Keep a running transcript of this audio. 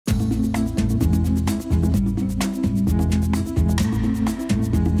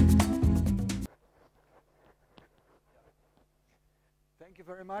you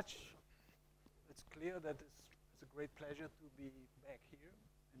very much. It's clear that it's a great pleasure to be back here,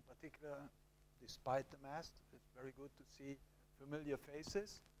 in particular, despite the mask. It's very good to see familiar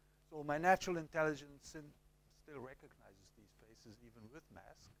faces. So my natural intelligence still recognizes these faces even with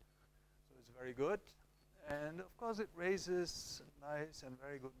mask. So it's very good. And of course, it raises nice and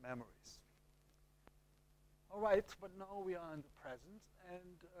very good memories. All right, but now we are in the present,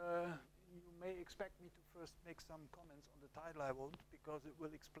 and you may expect me to first make some comments on the title. I won't, because it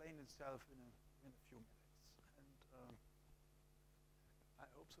will explain itself in a few minutes. And I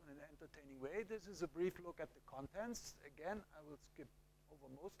hope so in an entertaining way. This is a brief look at the contents. Again, I will skip over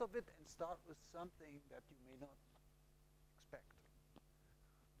most of it and start with something that you may not expect.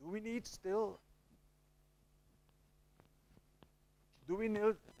 Do we need still? Do we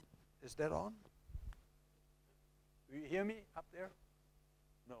need? Is that on? Do you hear me up there?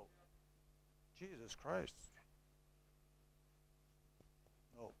 No. Jesus Christ.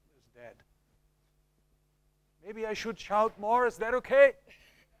 No, it's dead. Maybe I should shout more. Is that okay?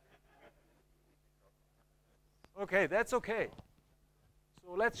 Okay, that's okay.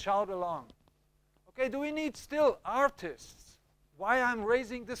 So let's shout along. Okay, do we need still artists? Why I'm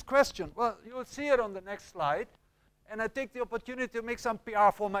raising this question? Well, you'll see it on the next slide. And I take the opportunity to make some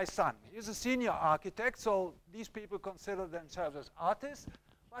PR for my son. He's a senior architect, so these people consider themselves as artists,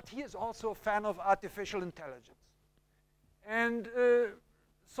 but he is also a fan of artificial intelligence. And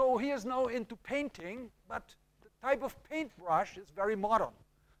so he is now into painting, but the type of paintbrush is very modern.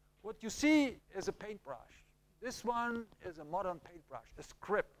 What you see is a paintbrush. This one is a modern paintbrush, a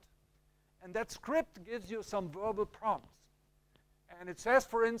script. And that script gives you some verbal prompts. And it says,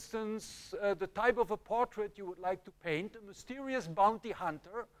 for instance, the type of a portrait you would like to paint, a mysterious bounty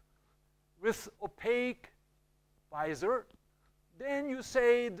hunter with opaque visor. Then you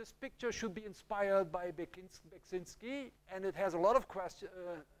say this picture should be inspired by Beksinski, and it has a lot of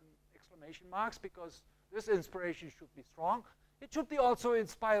exclamation marks because this inspiration should be strong. It should be also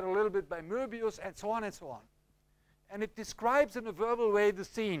inspired a little bit by Möbius, and so on and so on. And it describes in a verbal way the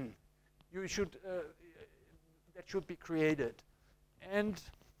scene that should be created. And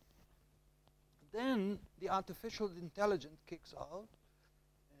then the artificial intelligence kicks out,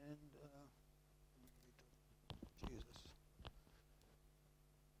 and Jesus,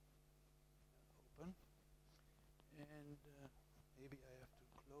 open, and maybe I have to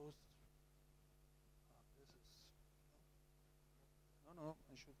close. This is no,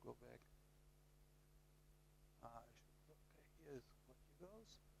 I should go back. Okay, here's what he goes,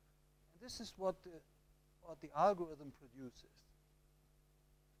 and this is what the algorithm produces.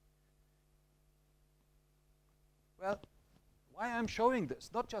 Well, why I'm showing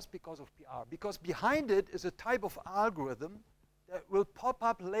this? Not just because of PR, because behind it is a type of algorithm that will pop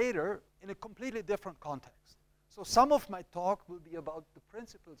up later in a completely different context. So some of my talk will be about the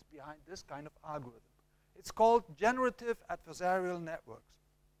principles behind this kind of algorithm. It's called generative adversarial networks.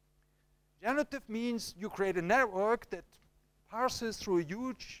 Generative means you create a network that parses through a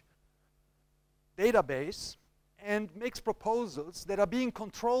huge database and makes proposals that are being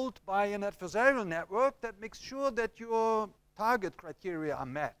controlled by an adversarial network that makes sure that your target criteria are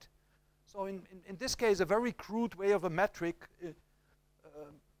met. So in this case, a very crude way of a metric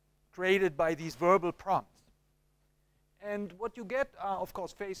created by these verbal prompts. And what you get are, of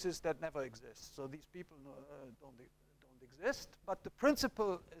course, faces that never exist. So these people don't exist, but the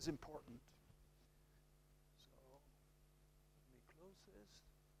principle is important. So let me close this.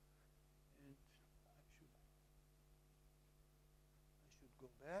 And I should go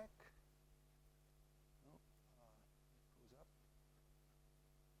back. No, it goes up.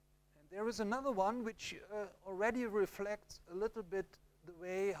 And there is another one which already reflects a little bit the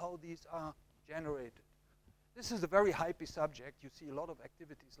way how these are generated. This is a very hypey subject. You see a lot of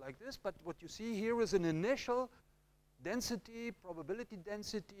activities like this, but what you see here is an initial density, probability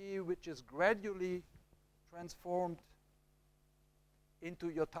density, which is gradually transformed into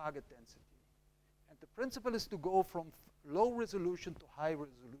your target density. And the principle is to go from low resolution to high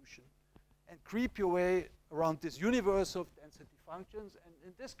resolution and creep your way around this universe of density functions. And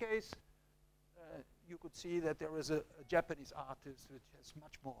in this case, you could see that there is a Japanese artist which has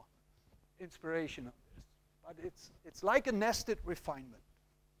much more inspiration on this. But it's like a nested refinement.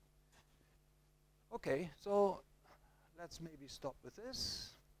 Okay, so let's maybe stop with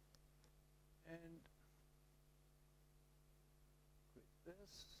this. And quit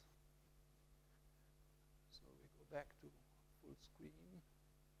this. So we go back to full screen.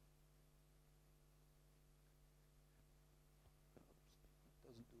 Oops, it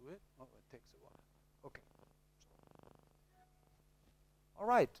doesn't do it. Oh, it takes a while. Okay. All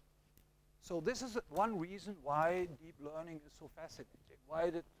right. So this is one reason why deep learning is so fascinating, why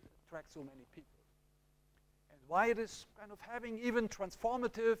it attracts so many people, and why it is kind of having even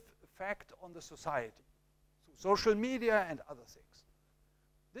transformative effect on the society, through social media and other things.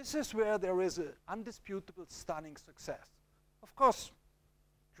 This is where there is an undisputable, stunning success. Of course,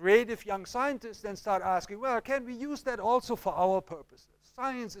 creative young scientists then start asking, well, can we use that also for our purposes?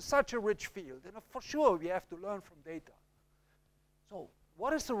 Science is such a rich field, and for sure we have to learn from data. So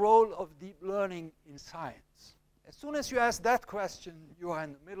what is the role of deep learning in science? As soon as you ask that question, you are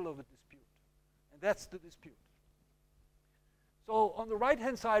in the middle of a dispute, and that's the dispute. So on the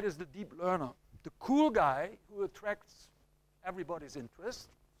right-hand side is the deep learner, the cool guy who attracts everybody's interest,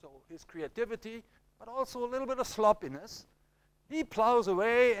 so his creativity, but also a little bit of sloppiness. He plows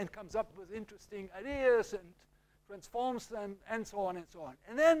away and comes up with interesting ideas and transforms them, and so on and so on.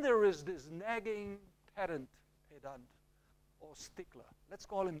 And then there is this nagging pedant, or stickler. Let's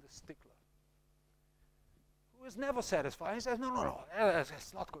call him the stickler, who is never satisfied. He says, no,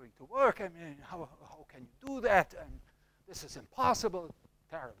 that's not going to work. I mean, how can you do that? And this is impossible,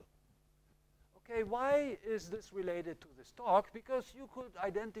 terrible. Okay, why is this related to this talk? Because you could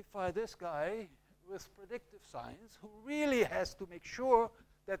identify this guy with predictive science who really has to make sure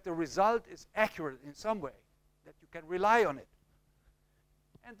that the result is accurate in some way, that you can rely on it.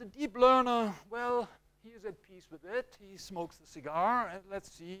 And the deep learner, well, he is at peace with it. He smokes the cigar, and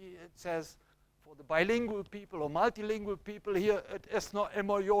let's see, it says for the bilingual people or multilingual people here, it is not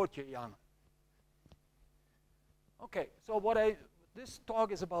emojoje young. Okay, so this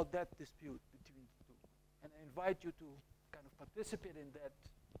talk is about that dispute between the two, and I invite you to kind of participate in that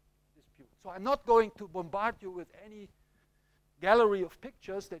dispute. So I'm not going to bombard you with any gallery of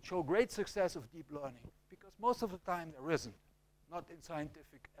pictures that show great success of deep learning, because most of the time there isn't, not in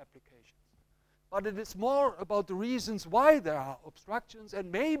scientific applications. But it is more about the reasons why there are obstructions and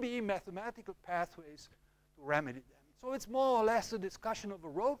maybe mathematical pathways to remedy them. So it's more or less a discussion of a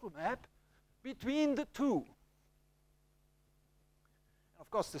roadmap between the two. Of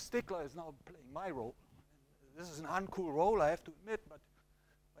course, the stickler is now playing my role. This is an uncool role, I have to admit, but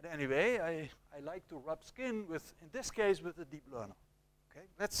anyway, I like to rub skin with, in this case, with the deep learner. Okay,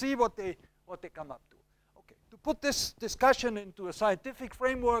 let's see what they come up to. Okay, to put this discussion into a scientific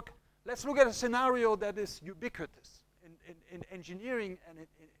framework, let's look at a scenario that is ubiquitous in engineering and in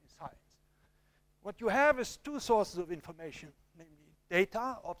science. What you have is two sources of information, namely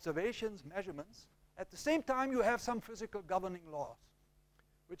data, observations, measurements. At the same time, you have some physical governing laws,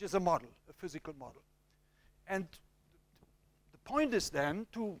 which is a model, a physical model. And the point is then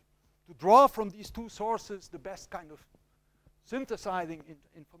to draw from these two sources the best kind of synthesizing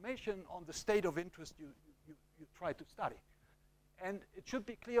information on the state of interest you try to study. And it should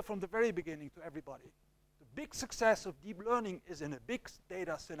be clear from the very beginning to everybody. The big success of deep learning is in a big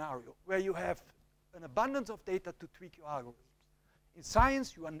data scenario where you have an abundance of data to tweak your algorithms. In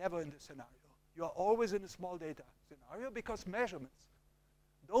science, you are never in this scenario. You are always in a small data scenario because measurements,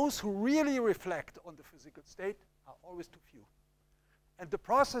 those who really reflect on the physical state, are always too few. And the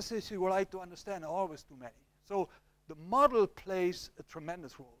processes you would like to understand are always too many. So the model plays a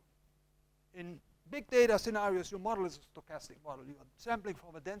tremendous role. In big data scenarios, your model is a stochastic model. You are sampling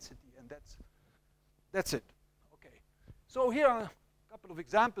from a density, and that's it. Okay. So here are a couple of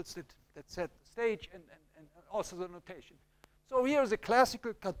examples that set the stage and also the notation. So here is a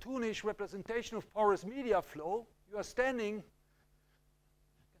classical cartoonish representation of porous media flow. You are standing,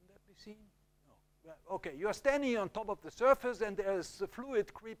 can that be seen? No. Well, okay, you are standing on top of the surface, and there's a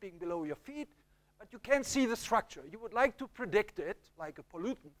fluid creeping below your feet, but you can't see the structure. You would like to predict it, like a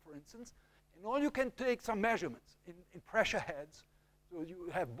pollutant, for instance. And all you can take some measurements in pressure heads. So you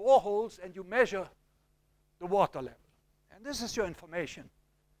have boreholes and you measure the water level. And this is your information.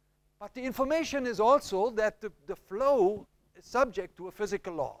 But the information is also that the flow is subject to a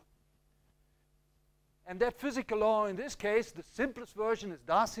physical law. And that physical law, in this case, the simplest version is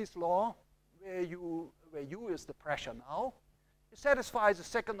Darcy's law, where U is the pressure now. It satisfies a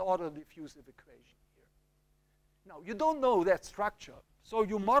second-order diffusive equation here. Now, you don't know that structure. So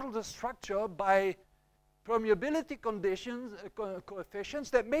you model the structure by permeability conditions, coefficients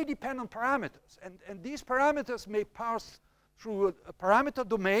that may depend on parameters. And these parameters may pass through a parameter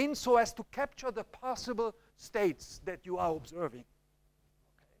domain so as to capture the possible states that you are observing.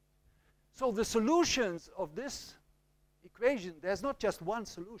 Okay. So the solutions of this equation, there's not just one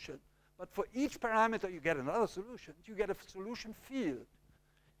solution, but for each parameter you get another solution. You get a solution field.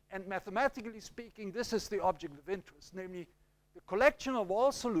 And mathematically speaking, this is the object of interest, namely the collection of all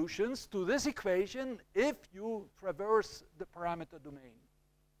solutions to this equation if you traverse the parameter domain,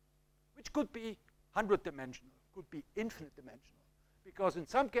 which could be 100-dimensional, could be infinite dimensional. because in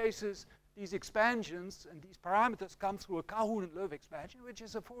some cases, these expansions and these parameters come through a Calhoun-Loew expansion, which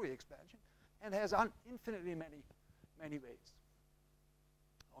is a Fourier expansion, and has infinitely many ways.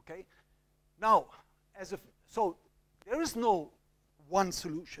 Okay? Now, so there is no one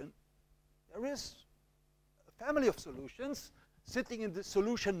solution. There is a family of solutions sitting in the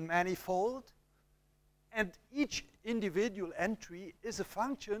solution manifold, and each individual entry is a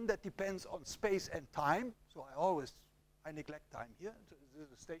function that depends on space and time. So I neglect time here. This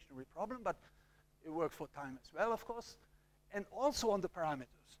is a stationary problem, but it works for time as well, of course, and also on the parameters.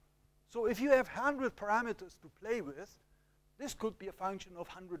 So if you have 100 parameters to play with, this could be a function of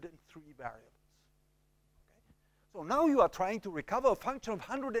 103 variables. Okay? So now you are trying to recover a function of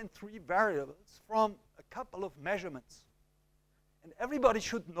 103 variables from a couple of measurements. And everybody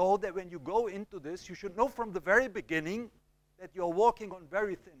should know that when you go into this, you should know from the very beginning that you're walking on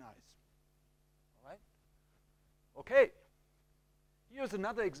very thin ice. All right? Okay. Here's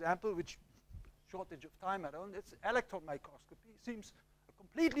another example, which, shortage of time, it's electron microscopy. Seems a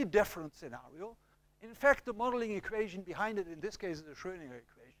completely different scenario. In fact, the modeling equation behind it, in this case, is a Schrödinger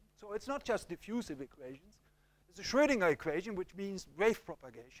equation. So it's not just diffusive equations. It's a Schrödinger equation, which means wave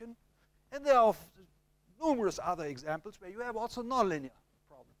propagation. And there are numerous other examples where you have also nonlinear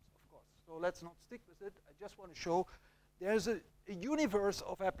problems, of course. So let's not stick with it. I just want to show there's a universe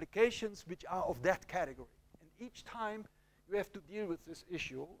of applications which are of that category. And each time you have to deal with this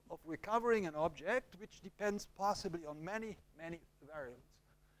issue of recovering an object which depends possibly on many variables.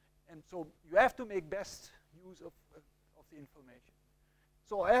 And so you have to make best use of the information.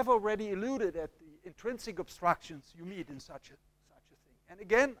 So I have already alluded at the intrinsic obstructions you meet in such a thing. And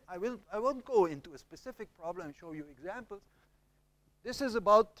again, I won't go into a specific problem and show you examples. This is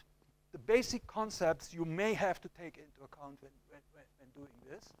about the basic concepts you may have to take into account when doing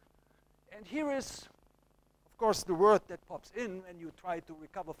this. And here is, of course, the word that pops in when you try to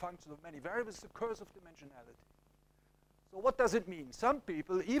recover functions of many variables, the curse of dimensionality. So what does it mean? Some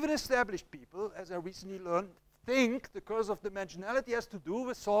people, even established people, as I recently learned, think the curse of dimensionality has to do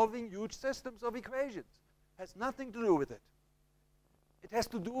with solving huge systems of equations. Has nothing to do with it. It has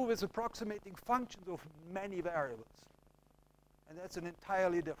to do with approximating functions of many variables. And that's an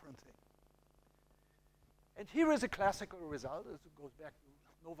entirely different thing. And here is a classical result. This goes back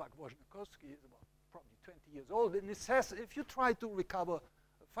to Nowak-Wozniakowski, is about probably 20 years old. And it says if you try to recover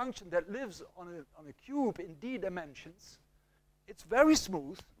a function that lives on a cube in d dimensions, it's very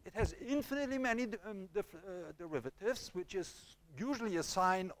smooth. It has infinitely many derivatives, which is usually a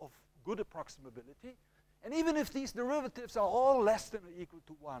sign of good approximability. And even if these derivatives are all less than or equal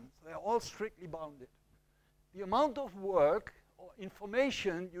to 1, so they're all strictly bounded, the amount of work or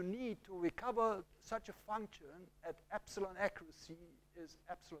information you need to recover such a function at epsilon accuracy is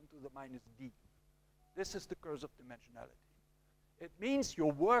epsilon to the minus d. This is the curse of dimensionality. It means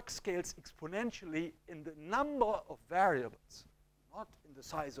your work scales exponentially in the number of variables, not in the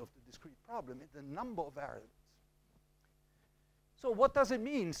size of the discrete problem, in the number of variables. So what does it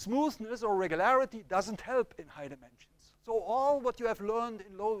mean? Smoothness or regularity doesn't help in high dimensions. So all what you have learned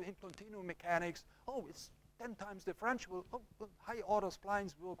in continuum mechanics, oh, it's 10 times differentiable. Oh, well, high order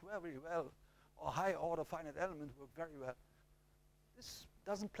splines work very well, or high order finite elements work very well. This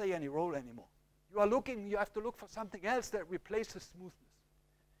doesn't play any role anymore. You have to look for something else that replaces smoothness.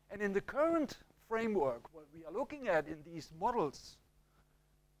 And in the current framework, what we are looking at in these models,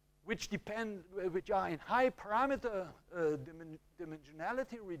 which are in high parameter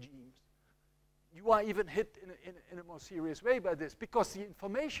dimensionality regimes, you are even hit in a more serious way by this, because the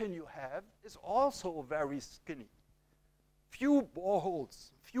information you have is also very skinny. Few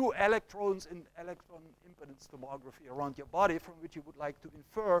boreholes, few electrons in electron impedance tomography around your body from which you would like to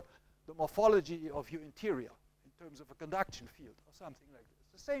infer the morphology of your interior in terms of a conduction field or something like this.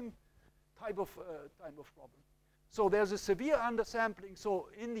 The same type of problem. So there's a severe undersampling, so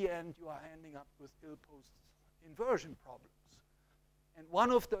in the end you are ending up with ill-posed inversion problems. And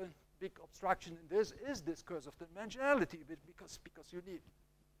one of the big obstructions in this is this curse of dimensionality, because you need,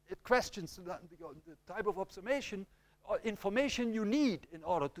 it questions the type of observation or information you need in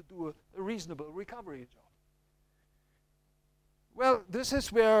order to do a reasonable recovery job. Well, this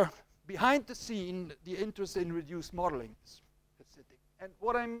is where, behind the scene, the interest in reduced modeling is sitting. And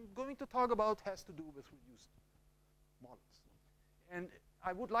what I'm going to talk about has to do with reduced models. And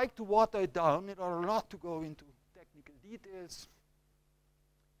I would like to water it down in order not to go into technical details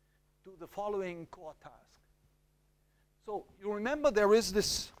to the following core task. So you remember there is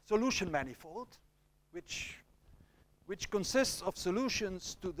this solution manifold, which consists of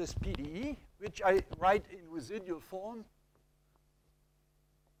solutions to this PDE, which I write in residual form,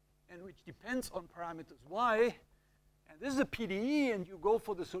 and which depends on parameters y, And this is a PDE, and you go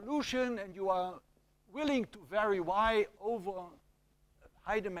for the solution, and you are willing to vary y over a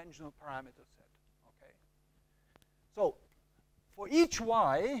high-dimensional parameter set. Okay. So for each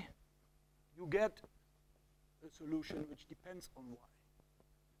y, you get a solution which depends on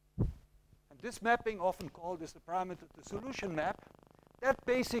y. And this mapping, often called as the parameter to solution map, that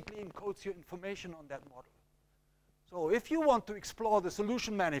basically encodes your information on that model. So if you want to explore the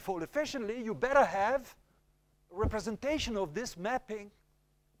solution manifold efficiently, you better have a representation of this mapping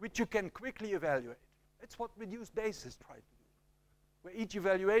which you can quickly evaluate. It's what reduced bases try to do, where each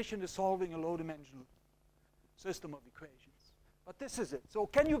evaluation is solving a low-dimensional system of equations. But this is it. So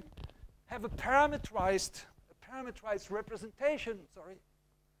can you have a parameterized representation,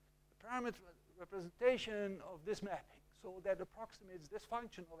 representation of this mapping, so that approximates this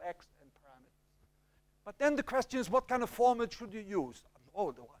function of x and parameters. But then the question is, what kind of format should you use?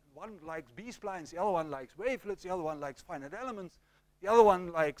 Oh, the one likes B-splines, the other one likes wavelets, the other one likes finite elements, the other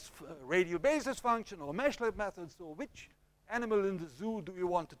one likes radial basis function or meshlet methods. So which animal in the zoo do you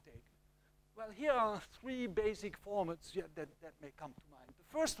want to take? Well, here are three basic formats that may come to mind.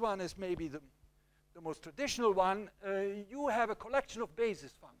 The first one is maybe the most traditional one. You have a collection of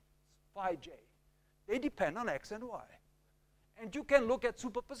basis functions, phi j. They depend on x and y. And you can look at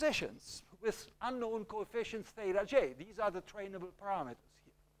superpositions with unknown coefficients theta j. These are the trainable parameters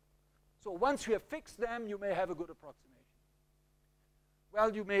here. So once you have fixed them, you may have a good approximation.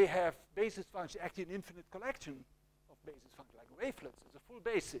 Well, you may have basis functions, actually an infinite collection of basis functions, like wavelets is a full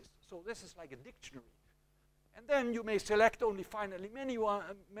basis. So this is like a dictionary. And then you may select only finitely many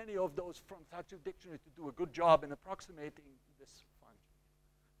of those from such a dictionary to do a good job in approximating this function.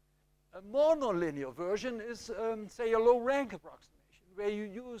 A more nonlinear version is, say, a low-rank approximation, where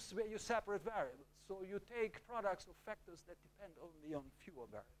you separate variables. So you take products of factors that depend only on fewer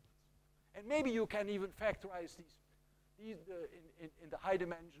variables. And maybe you can even factorize these in the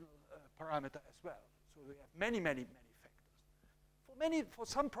high-dimensional parameter as well. So we have many, many, many factors. For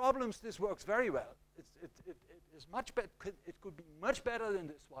some problems, this works very well. It is much better. It could be much better than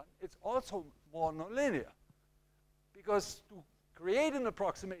this one. It's also more nonlinear, because to create an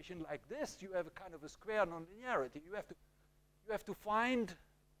approximation like this, you have a kind of a square nonlinearity. You have to find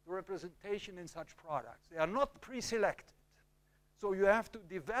the representation in such products. They are not pre-selected, so you have to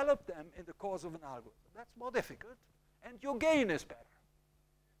develop them in the course of an algorithm. That's more difficult, and your gain is better.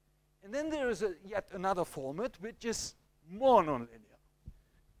 And then there is yet another format which is more nonlinear.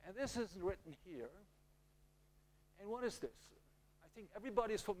 And this is written here. And what is this? I think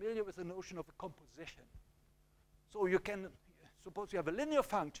everybody is familiar with the notion of a composition. So you can, suppose you have a linear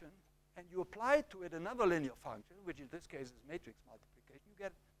function, and you apply to it another linear function, which in this case is matrix multiplication. You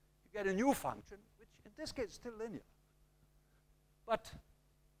get a new function, which in this case is still linear. But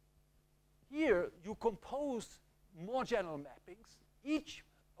here you compose more general mappings. Each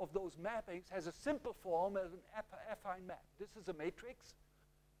of those mappings has a simple form as an affine map. This is a matrix.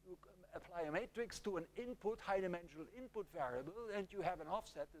 You apply a matrix to an input, high-dimensional input variable, and you have an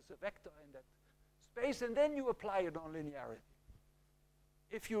offset as a vector in that space, and then you apply a nonlinearity.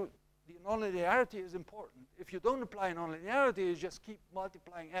 The nonlinearity is important. If you don't apply nonlinearity, you just keep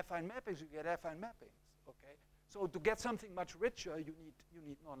multiplying affine mappings, you get affine mappings. Okay? So to get something much richer, you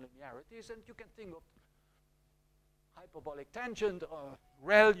need nonlinearities, and you can think of hyperbolic tangent or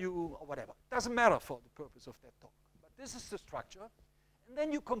ReLU or whatever. It doesn't matter for the purpose of that talk. But this is the structure. And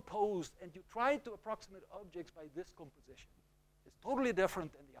then you compose and you try to approximate objects by this composition. It's totally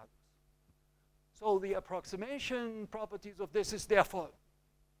different than the others. So the approximation properties of this is therefore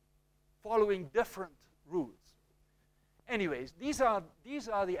following different rules. Anyways, these are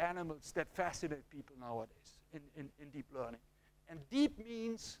the animals that fascinate people nowadays in deep learning. And deep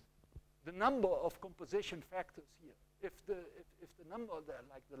means the number of composition factors here. If the number,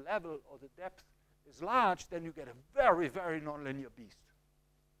 like the level or the depth is large, then you get a very, very nonlinear beast.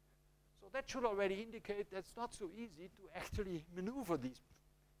 So that should already indicate that it's not so easy to actually maneuver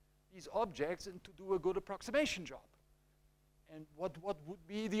these objects and to do a good approximation job. And what would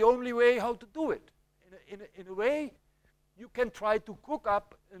be the only way how to do it? In a way, you can try to cook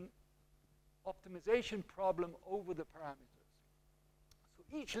up an optimization problem over the parameters. So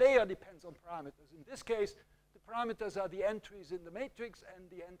each layer depends on parameters. In this case, the parameters are the entries in the matrix and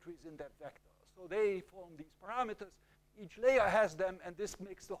the entries in that vector. So they form these parameters. Each layer has them, and this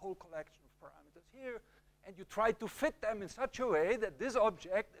makes the whole collection of parameters here. And you try to fit them in such a way that this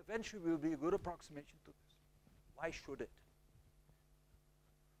object eventually will be a good approximation to this. Why should it?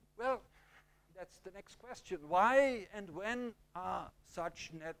 Well, that's the next question. Why and when are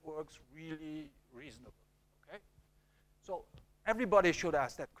such networks really reasonable? Okay? So everybody should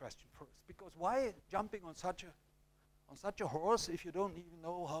ask that question first, because why jumping on such on such a horse if you don't even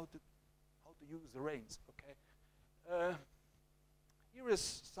know how to use the reins, okay? Here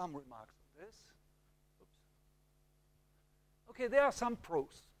is some remarks on this. Oops. Okay, there are some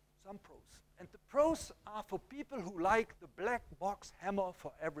pros, And the pros are for people who like the black box hammer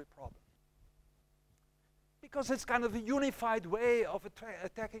for every problem. Because it's kind of a unified way of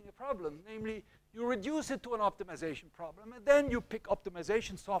attacking a problem. Namely, you reduce it to an optimization problem, and then you pick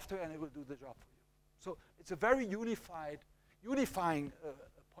optimization software, and it will do the job for you. So it's a very unifying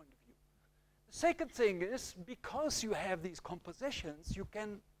point of view. The second thing is, because you have these compositions, you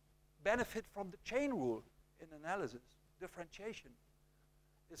can benefit from the chain rule in analysis. Differentiation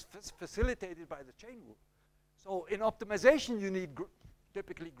is facilitated by the chain rule. So in optimization, you need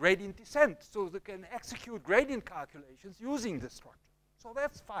typically gradient descent, so they can execute gradient calculations using this structure. So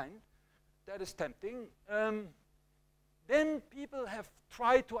that's fine. That is tempting. Then people have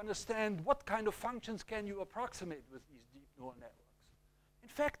tried to understand what kind of functions can you approximate with these deep neural networks. In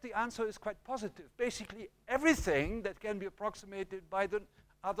fact, the answer is quite positive. Basically, everything that can be approximated by the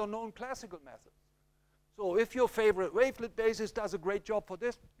other known classical methods. So if your favorite wavelet basis does a great job for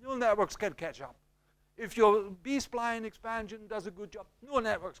this, neural networks can catch up. If your B-spline expansion does a good job, neural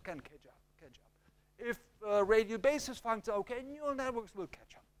networks can catch up. If radial basis functions are okay, neural networks will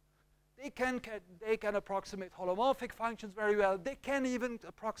catch up. They can approximate holomorphic functions very well. They can even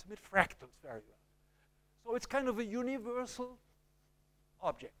approximate fractals very well. So it's kind of a universal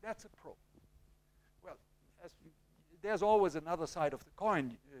object. That's a pro. Well, there's always another side of the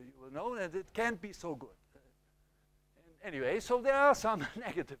coin, you will know, and it can't be so good. Anyway, so there are some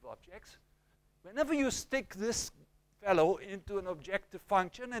negative objects. Whenever you stick this fellow into an objective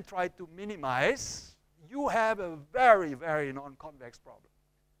function and try to minimize, you have a very, very non-convex problem.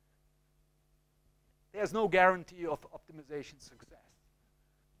 There's no guarantee of optimization success.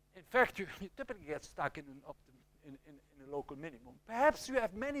 In fact, you typically get stuck in a local minimum. Perhaps you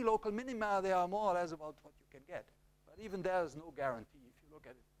have many local minima, they are more or less about what you can get. But even there is no guarantee if you look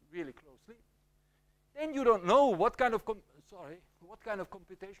at it really closely. Then you don't know what kind of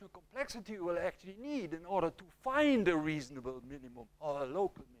computational complexity you will actually need in order to find a reasonable minimum or a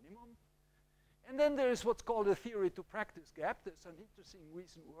local minimum. And then there is what's called a theory to practice gap. There's an interesting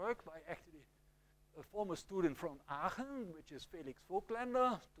recent work by actually a former student from Aachen, which is Felix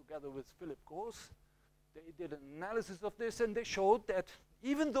Vogtländer, together with Philip Gross. They did an analysis of this, and they showed that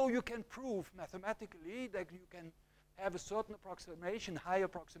even though you can prove mathematically that you can have a certain approximation, high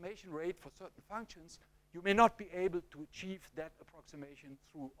approximation rate for certain functions, you may not be able to achieve that approximation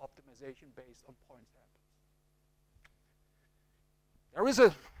through optimization based on point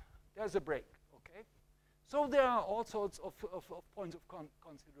samples. There's a break, okay? So there are all sorts of points of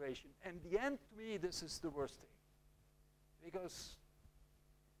consideration. And in the end, to me, this is the worst thing. Because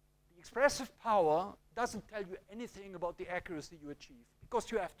the expressive power doesn't tell you anything about the accuracy you achieve,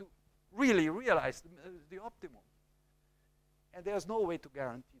 because you have to really realize the optimum. And there's no way to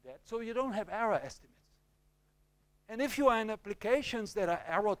guarantee that. So you don't have error estimates. And if you are in applications that are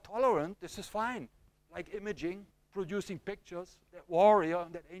error tolerant, this is fine. Like imaging, producing pictures, that warrior,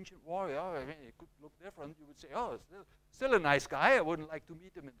 that ancient warrior, I mean, it could look different. You would say, oh, still a nice guy. I wouldn't like to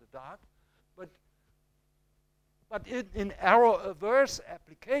meet him in the dark. But in error-averse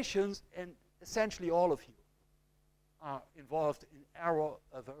applications, and essentially all of you are involved in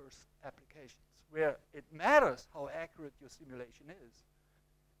error-averse applications, where it matters how accurate your simulation is.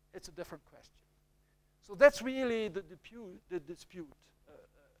 It's a different question. So that's really the dispute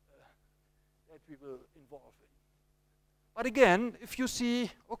that we will involve in. But again, if you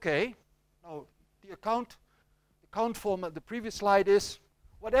see, okay, now the account from the previous slide is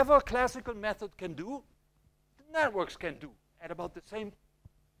whatever classical method can do, the networks can do at about the same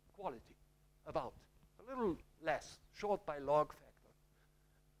quality, about a little less, short by log factor,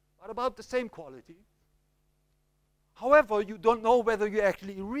 but about the same quality. However, you don't know whether you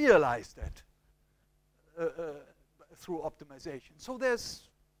actually realize that through optimization. So there's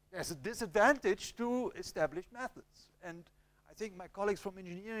a disadvantage to established methods. And I think my colleagues from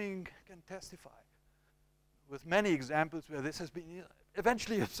engineering can testify with many examples where this has been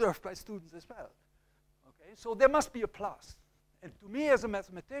eventually observed by students as well. Okay, so there must be a plus. And to me, as a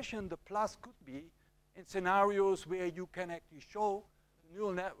mathematician, the plus could be in scenarios where you can actually show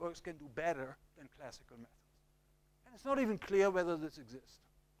neural networks can do better than classical methods. And it's not even clear whether this exists.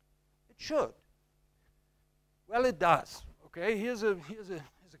 It should. Well, it does. Okay, here's a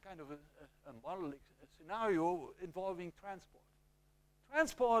kind of a model scenario involving transport.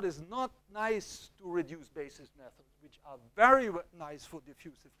 Transport is not nice to reduce basis methods, which are very nice for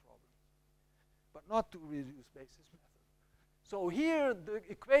diffusive problems, but not to reduce basis methods. So here the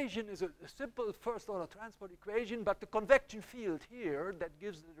equation is a simple first-order transport equation, but the convection field here that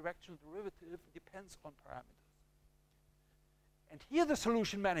gives the directional derivative depends on parameters. And here the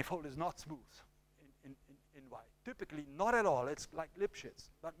solution manifold is not smooth in Y. Typically not at all. It's like Lipschitz,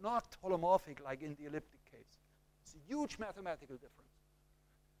 but not holomorphic like in the elliptic case. It's a huge mathematical difference.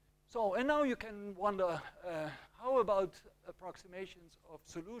 So, and now you can wonder, how about approximations of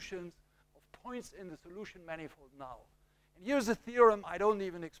solutions, of points in the solution manifold now? And here's a theorem I don't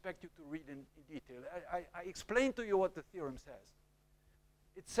even expect you to read in detail. I explained to you what the theorem says.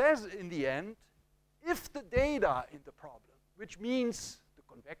 It says in the end, if the data in the problem, which means the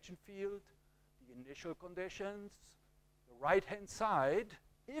convection field, the initial conditions, the right-hand side,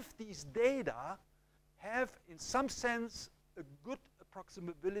 if these data have in some sense a good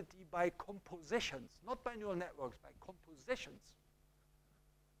approximability by compositions, not by neural networks, by compositions,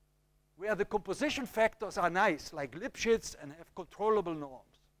 where the composition factors are nice, like Lipschitz, and have controllable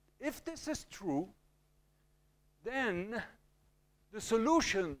norms. If this is true, then the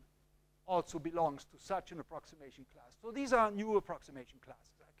solution also belongs to such an approximation class. So these are new approximation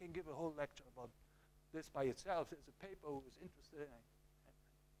classes. I can give a whole lecture about this by itself. There's a paper who is interested in it.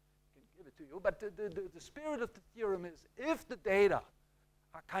 I can give it to you. But the spirit of the theorem is, if the data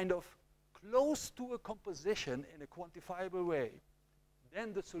are kind of close to a composition in a quantifiable way,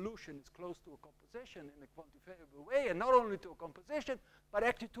 then the solution is close to a composition in a quantifiable way, and not only to a composition, but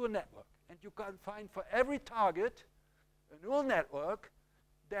actually to a network. And you can find for every target a neural network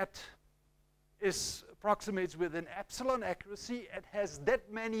that approximates with an epsilon accuracy and has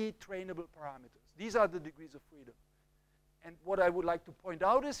that many trainable parameters. These are the degrees of freedom. And what I would like to point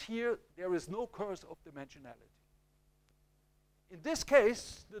out is here, there is no curse of dimensionality. In this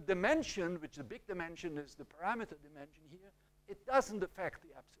case, the dimension, which the big dimension is the parameter dimension here, it doesn't affect the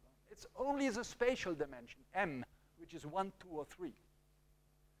epsilon. It's only the spatial dimension, m, which is 1, 2, or 3.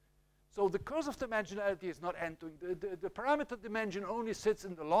 So the curse of dimensionality is not entering. The parameter dimension only sits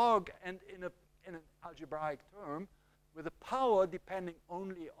in the log and in an algebraic term with a power depending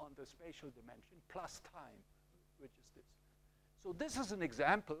only on the spatial dimension plus time, which is this. So this is an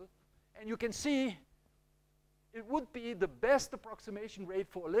example, and you can see it would be the best approximation rate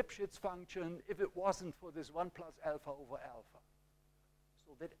for a Lipschitz function if it wasn't for this 1 plus alpha over alpha.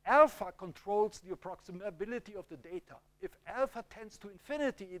 So that alpha controls the approximability of the data. If alpha tends to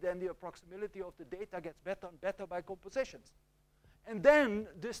infinity, then the approximability of the data gets better and better by compositions. And then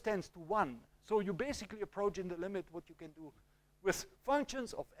this tends to 1. So you basically approach in the limit what you can do with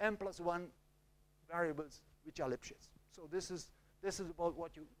functions of m plus 1 variables which are Lipschitz. So this is about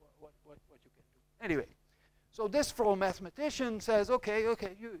what you can do. Anyway. So this, for a mathematician, says, okay,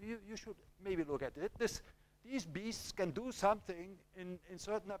 you should maybe look at it. These beasts can do something in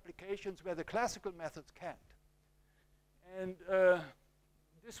certain applications where the classical methods can't. And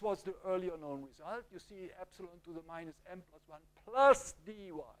this was the earlier known result. You see epsilon to the minus m plus 1 plus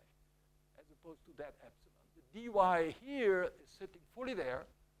dy, as opposed to that epsilon. The dy here is sitting fully there.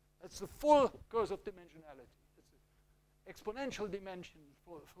 That's the full curse of dimensionality. It's an exponential dimension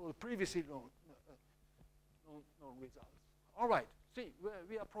for the previously known results. All right, see,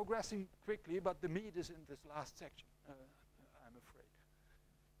 we are progressing quickly, but the meat is in this last section, I'm afraid.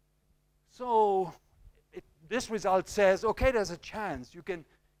 So this result says, okay, there's a chance. You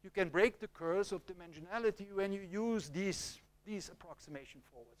can break the curse of dimensionality when you use these approximation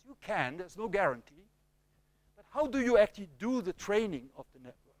forwards. You can, there's no guarantee. But how do you actually do the training of the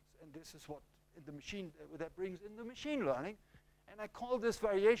networks? And this is what in the machine, that brings in the machine learning. And I call this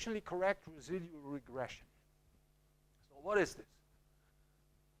variationally correct residual regression. What is this?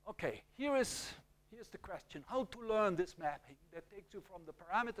 Okay, here's the question. How to learn this mapping that takes you from the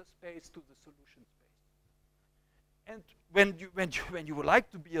parameter space to the solution space. And when you would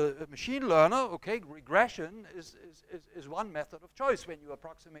like to be a machine learner, okay, regression is one method of choice when you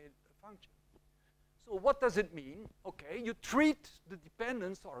approximate a function. So what does it mean? Okay, you treat the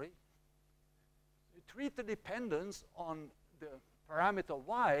dependence, on the parameter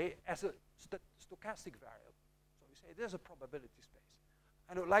y as a stochastic variable. There's a probability space.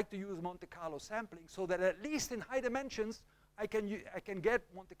 And I would like to use Monte Carlo sampling so that at least in high dimensions, I can get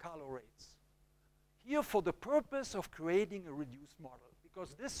Monte Carlo rates. Here for the purpose of creating a reduced model,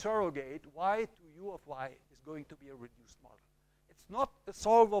 because this surrogate, y to u of y, is going to be a reduced model. It's not a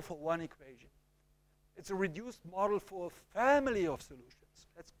solver for one equation. It's a reduced model for a family of solutions.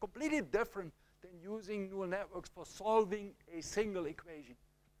 That's completely different than using neural networks for solving a single equation,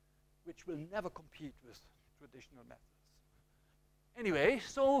 which will never compete with traditional methods. Anyway,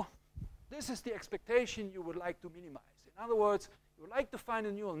 so this is the expectation you would like to minimize. In In other words, you would like to find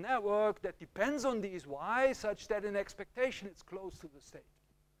a neural network that depends on these y such that in expectation it's close to the state.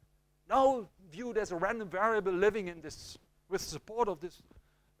 Now viewed as a random variable living in this, with support of this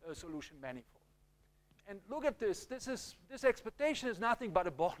solution manifold. And look at this. This expectation is nothing but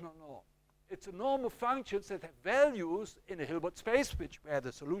a Bochner norm. It's a norm of functions that have values in a Hilbert space, where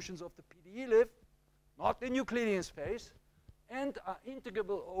the solutions of the PDE live, not the Euclidean space, and are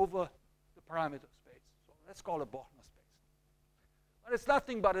integrable over the parameter space. So let's call it Bochner space. But it's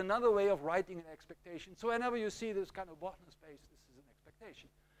nothing but another way of writing an expectation. So whenever you see this kind of Bochner space, this is an expectation.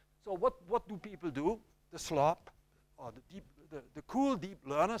 So what do people do? The slop, or the cool deep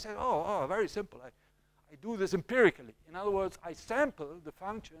learner says, oh, very simple. I do this empirically. In other words, I sample the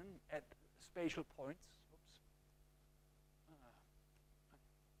function at spatial points. Oops.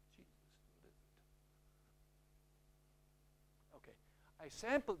 Okay. I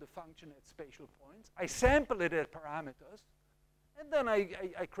sample the function at spatial points. I sample it at parameters. And then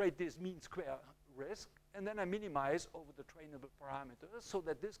I create this mean square risk. And then I minimize over the trainable parameters so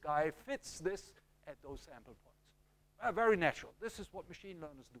that this guy fits this at those sample points. Very natural. This is what machine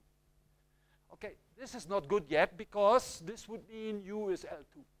learners do. Okay, this is not good yet because this would mean U is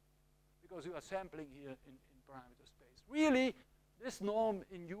L2 because you are sampling here in parameter space. Really, this norm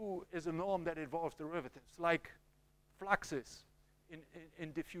in U is a norm that involves derivatives like fluxes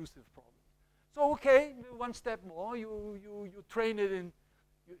in diffusive problems. So okay, one step more, you train it in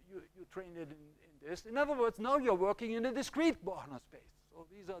you train it in this. In other words, now you're working in a discrete Bochner space. So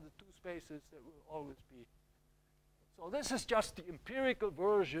these are the two spaces that will always be. So this is just the empirical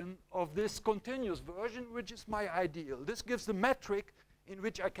version of this continuous version, which is my ideal. This gives the metric in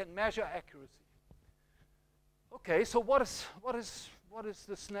which I can measure accuracy. Okay, so what is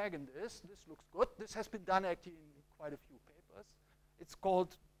the snag in this? This looks good. This has been done actually in quite a few papers. It's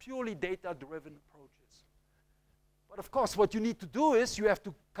called purely data-driven approaches. But of course, what you need to do is you have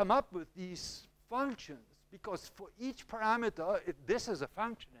to come up with these functions, because for each parameter, this is a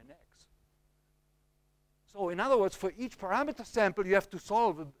function in X. So in other words, for each parameter sample, you have to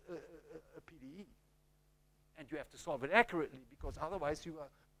solve a PDE. And you have to solve it accurately, because otherwise you are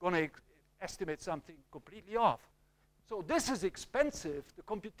going to estimate something completely off. So this is expensive. The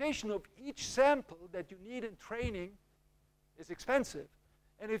computation of each sample that you need in training is expensive.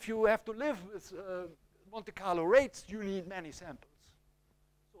 And if you have to live with Monte Carlo rates, you need many samples.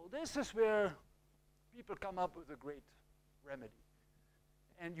 So this is where people come up with a great remedy.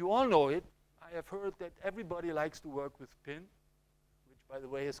 And you all know it. I have heard that everybody likes to work with PIN, which, by the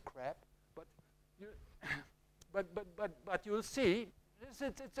way, is crap. But you'll see,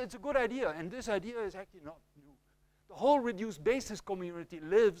 it's a good idea. And this idea is actually not new. The whole reduced basis community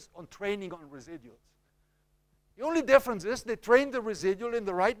lives on training on residuals. The only difference is they train the residual in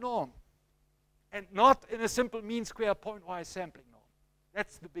the right norm and not in a simple mean square pointwise sampling norm.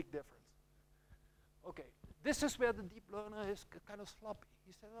 That's the big difference. Okay, this is where the deep learner is kind of sloppy.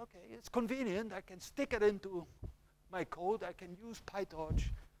 He said, okay, it's convenient. I can stick it into my code. I can use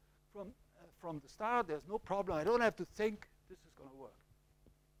PyTorch from the start. There's no problem. I don't have to think this is going to work.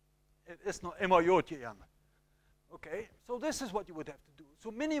 It's not MRJM. Okay, so this is what you would have to do.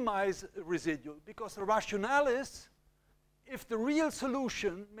 So minimize residual, because the rationale is if the real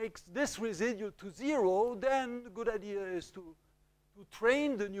solution makes this residual to 0, then the good idea is to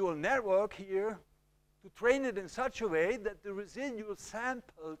train the neural network here, to train it in such a way that the residual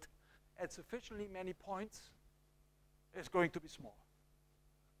sampled at sufficiently many points is going to be small.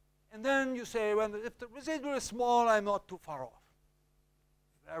 And then you say, well, if the residual is small, I'm not too far off.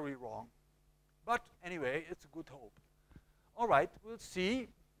 Very wrong. But anyway, it's a good hope. All right, we'll see.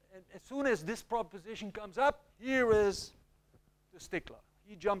 And as soon as this proposition comes up, here is the stickler.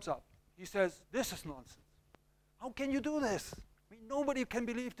 He jumps up. He says, this is nonsense. How can you do this? I mean, nobody can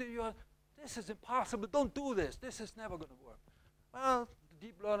believe that you are, this is impossible. Don't do this. This is never going to work. Well, the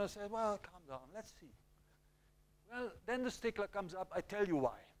deep learner says, well, calm down. Let's see. Well, then the stickler comes up. I tell you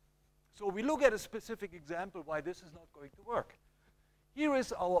why. So we look at a specific example why this is not going to work. Here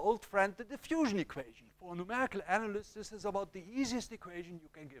is our old friend, the diffusion equation. For a numerical analyst, this is about the easiest equation you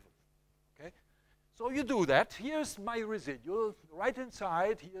can give him. Okay? So you do that. Here's my residual. The right-hand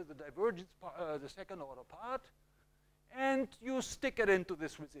side, here's the divergence, the second order part. And you stick it into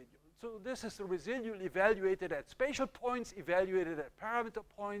this residual. So this is the residual evaluated at spatial points, evaluated at parameter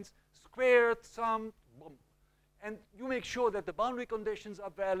points, squared, summed, boom. And you make sure that the boundary conditions are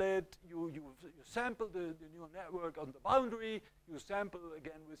valid. You sample the neural network on the boundary. You sample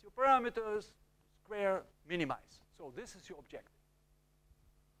again with your parameters, square, minimize. So this is your objective.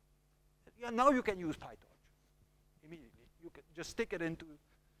 Yeah, now you can use PyTorch immediately. You can just stick it into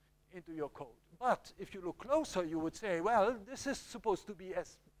into your code. But if you look closer, you would say, well, this is supposed to be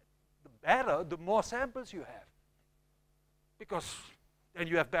as the better, the more samples you have, because then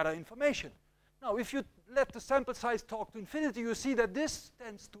you have better information. Now, if you let the sample size talk to infinity, you see that this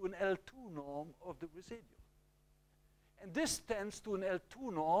tends to an L2 norm of the residual. And this tends to an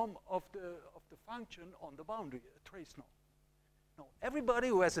L2 norm of the function on the boundary, a trace norm. Now, everybody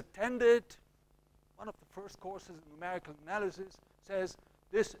who has attended one of the first courses in numerical analysis says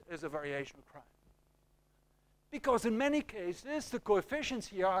this is a variational crime. Because in many cases, the coefficients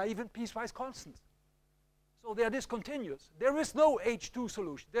here are even piecewise constants. So they are discontinuous. There is no H2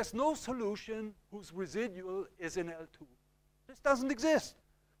 solution. There's no solution whose residual is in L2. This doesn't exist.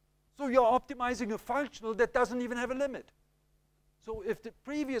 So you're optimizing a functional that doesn't even have a limit. So if the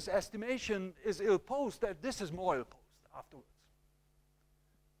previous estimation is ill-posed, that this is more ill-posed afterwards.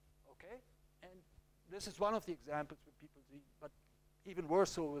 Okay? And this is one of the examples where people see, but even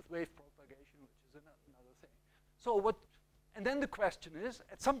worse so with wave propagation, which is another thing. So what, and then the question is,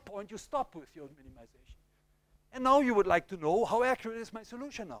 at some point you stop with your minimization. And now you would like to know, how accurate is my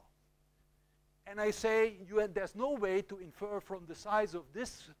solution now? And I say, there's no way to infer from the size of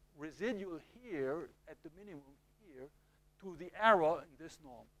this residual here, at the minimum here, to the error in this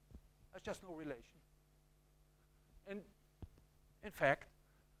norm. There's just no relation. And in fact,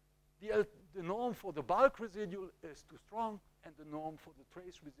 the norm for the bulk residual is too strong, and the norm for the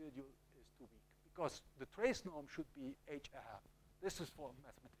trace residual is too weak, because the trace norm should be H1/2. This is for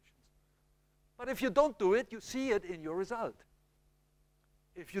mathematicians. But if you don't do it, you see it in your result.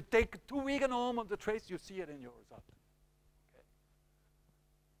 If you take too weak a norm on the trace, you see it in your result. Okay.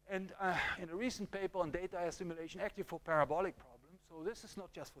 And in a recent paper on data assimilation, actually for parabolic problems, so this is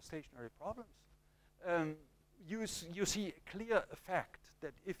not just for stationary problems, you see a clear effect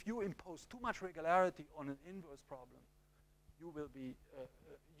that if you impose too much regularity on an inverse problem, you will be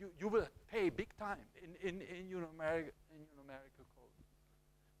you will pay big time in your numerical code.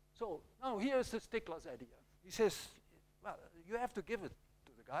 So now here's the Stickler's idea. He says, well, you have to give it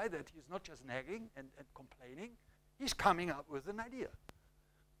to the guy that he's not just nagging and complaining. He's coming up with an idea.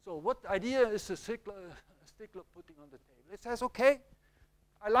 So what idea is the Stickler putting on the table? It says, okay,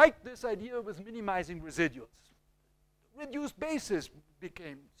 I like this idea with minimizing residuals. Reduced basis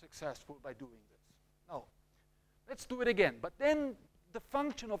became successful by doing this. Now, let's do it again. But then the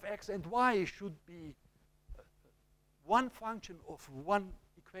function of x and y should be one function of one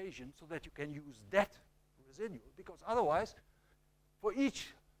equation so that you can use that residual. Because otherwise, for each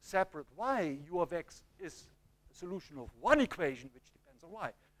separate y, u of x is a solution of one equation, which depends on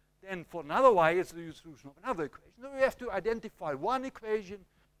y. Then for another y, it's the solution of another equation. So you have to identify one equation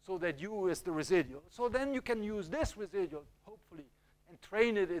so that u is the residual. So then you can use this residual, hopefully, and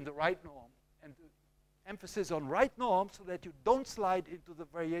train it in the right norm. And the emphasis on right norm so that you don't slide into the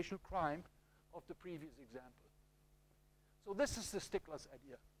variational crime of the previous example. So this is the Stickler's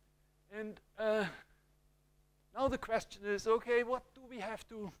idea. And now the question is, okay, what do we have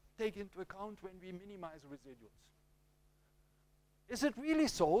to take into account when we minimize residuals? Is it really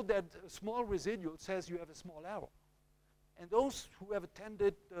so that a small residual says you have a small error? And those who have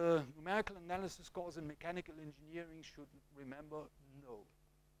attended numerical analysis course in mechanical engineering should remember, no.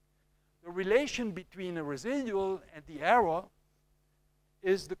 The relation between a residual and the error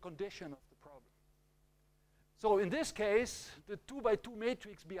is the condition of the problem. So in this case, the 2 by 2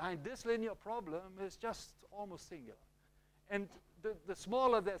 matrix behind this linear problem is just almost singular. And the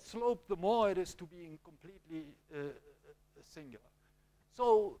smaller that slope, the more it is to being completely singular.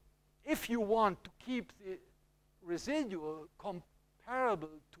 So if you want to keep the residual comparable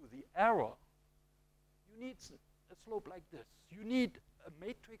to the error, you need a slope like this. You need a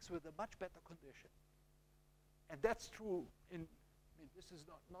matrix with a much better condition. And that's true in, I mean, this is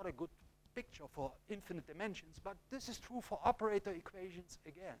not a good picture for infinite dimensions, but this is true for operator equations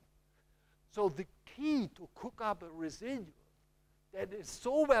again. So the key to cook up a residual that is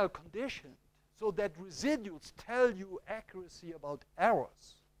so well conditioned so that residuals tell you accuracy about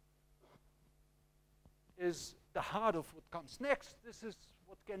errors is the heart of what comes next. This is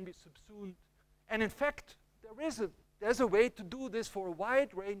what can be subsumed. And in fact, there's a way to do this for a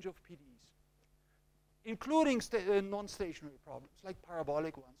wide range of PDEs, including non-stationary problems, like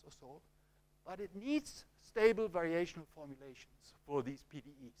parabolic ones or so. But it needs stable variational formulations for these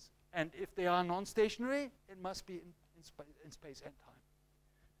PDEs. And if they are non-stationary, it must be in space and time.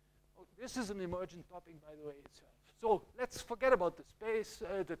 Oh, this is an emergent topic, by the way, itself. So let's forget about the space,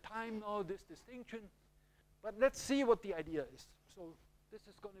 the time now, this distinction. But let's see what the idea is. So this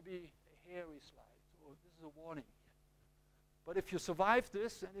is going to be a hairy slide. So this is a warning here. But if you survive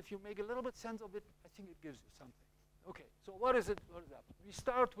this, and if you make a little bit sense of it, I think it gives you something. Okay, so what is it? What is that? We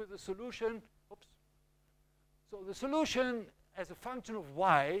start with a solution. Oops. So the solution as a function of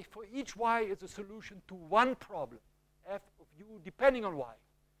y, for each y is a solution to one problem, f of u, depending on y.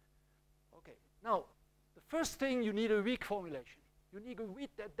 Okay, now, the first thing, you need a weak formulation. You need a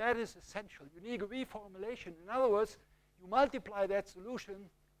weak, that is essential. You need a weak formulation. In other words, you multiply that solution,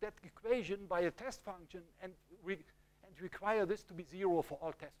 that equation, by a test function and require this to be 0 for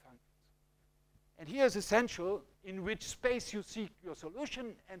all test functions. And here is essential in which space you seek your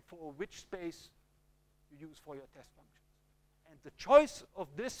solution and for which space you use for your test functions. And the choice of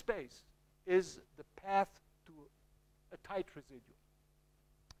this space is the path to a tight residual.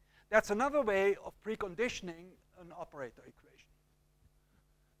 That's another way of preconditioning an operator equation.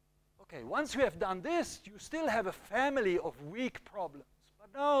 Okay, once you have done this, you still have a family of weak problems.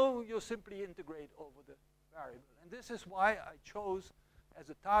 But now you simply integrate over the variable. And this is why I chose as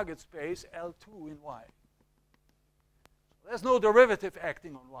a target space L2 in y. There's no derivative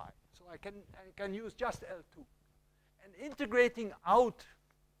acting on y. So I can use just L2. And integrating out,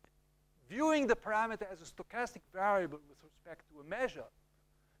 viewing the parameter as a stochastic variable with respect to a measure,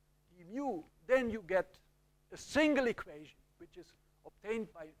 d mu, then you get a single equation, which is obtained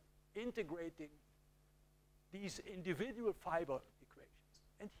by integrating these individual fiber equations.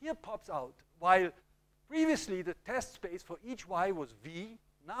 And here pops out, while previously the test space for each y was v,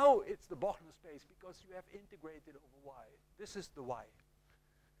 now it's the Bochner space because you have integrated over y. This is the y.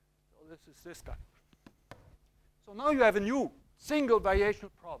 So this is this guy. So now you have a new single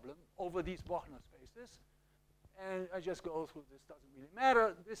variational problem over these Bochner spaces. And I just go through this, doesn't really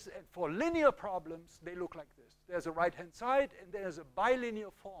matter. This, and for linear problems, they look like this. There's a right-hand side, and there's a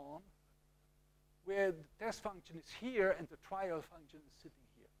bilinear form where the test function is here and the trial function is sitting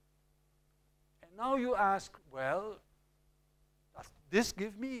here. And now you ask, well, does this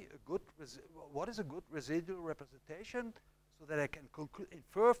give me a good, what is a good residual representation so that I can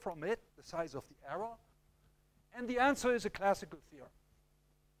infer from it the size of the error? And the answer is a classical theorem.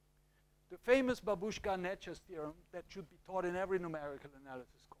 The famous Babushka-Netjes theorem that should be taught in every numerical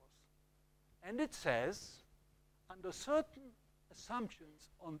analysis course. And it says, under certain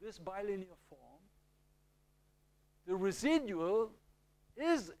assumptions on this bilinear form, the residual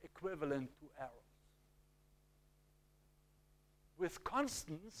is equivalent to errors with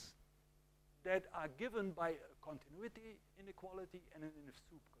constants that are given by a continuity inequality and an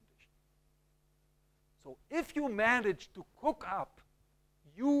soup condition. So if you manage to cook up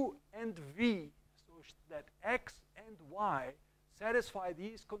u and v such that x and y satisfy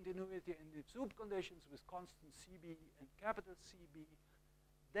these continuity and soup conditions with constant CB and capital CB,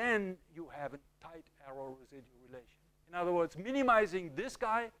 then you have a tight error residual relation. In other words, minimizing this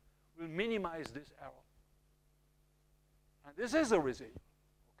guy will minimize this error. And this is a residual,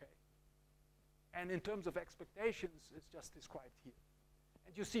 okay? And in terms of expectations, it's just described here.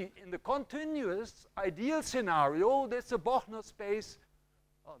 And you see, in the continuous ideal scenario, there's a Bochner space.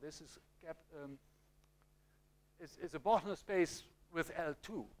 Oh, this is a Bochner space with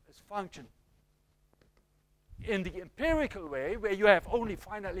L2 as function. In the empirical way, where you have only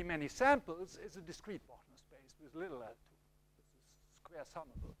finitely many samples, is a discrete Bochner space with little L2. This is square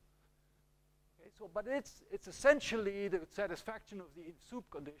summable. Okay, so, but it's essentially the satisfaction of the soup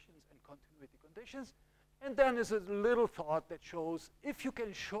conditions and continuity conditions. And then there's a little thought that shows if you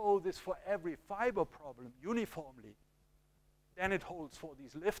can show this for every fiber problem uniformly, then it holds for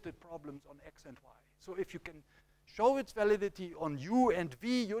these lifted problems on x and y. So if you can show its validity on u and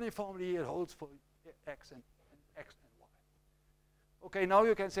v uniformly, it holds for x and y. Okay, now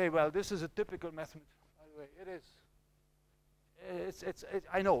you can say, well, this is a typical method. By the way, it is.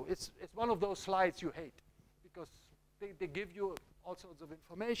 I know, it's one of those slides you hate because they give you all sorts of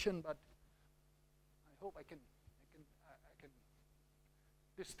information, but I hope I can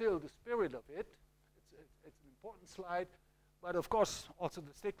distill the spirit of it. It's an important slide. But of course, also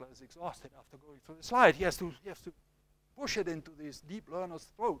the stickler is exhausted after going through the slide. He has to push it into this deep learner's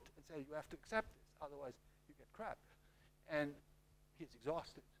throat and say, you have to accept this, otherwise you get crap. And he's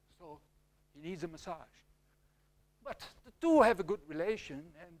exhausted, so he needs a massage. But the two have a good relation,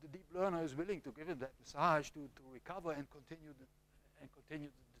 and the deep learner is willing to give him that massage to recover and continue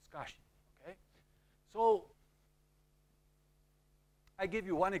the discussion. Okay? So I give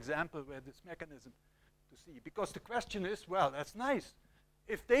you one example where this mechanism to see, because the question is, well, that's nice.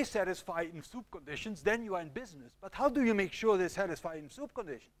 If they satisfy in soup conditions, then you are in business. But how do you make sure they satisfy in soup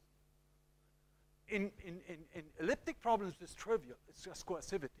conditions? In elliptic problems, it's trivial. It's just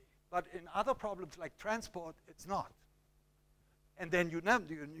coercivity. But in other problems like transport, it's not. And then you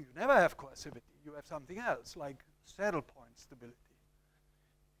never have coercivity. You have something else, like saddle point stability.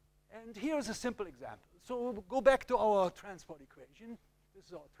 And here's a simple example. So we'll go back to our transport equation. This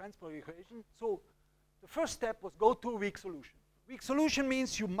is our transport equation. So the first step was go to a weak solution. Weak solution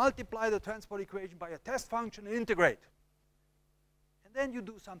means you multiply the transport equation by a test function and integrate. And then you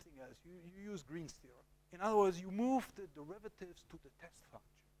do something else. You use Green's theorem. In other words, you move the derivatives to the test function.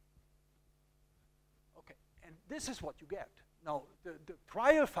 Okay, and this is what you get. Now, the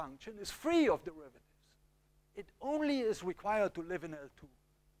trial function is free of derivatives. It only is required to live in L2.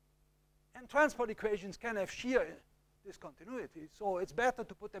 And transport equations can have shear discontinuity, so it's better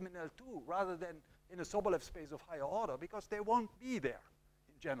to put them in L2 rather than in a Sobolev space of higher order, because they won't be there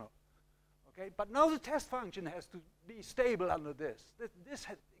in general. Okay, but now the test function has to be stable under this. This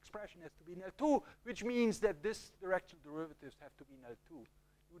expression has to be in L2, which means that this directional derivatives have to be in L2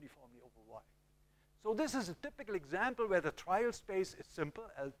 uniformly over Y. So this is a typical example where the trial space is simple,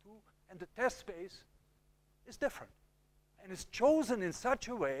 L2, and the test space is different. And it's chosen in such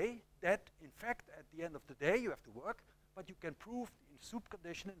a way that, in fact, at the end of the day, you have to work, but you can prove in soup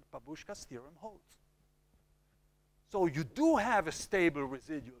condition and Babushka's theorem holds. So you do have a stable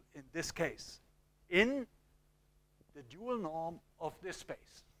residual in this case in the dual norm of this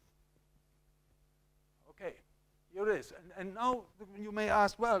space. Okay, here it is. And now you may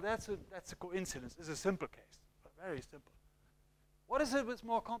ask, well, that's a coincidence. It's a simple case, very simple. What is it with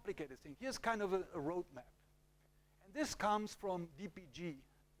more complicated thing? Here's kind of a roadmap. And this comes from DPG,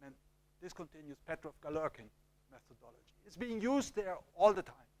 and discontinuous Petrov-Galerkin methodology. It's being used there all the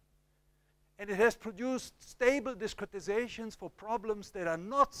time. And it has produced stable discretizations for problems that are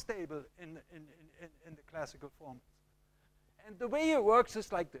not stable in the classical forms. And the way it works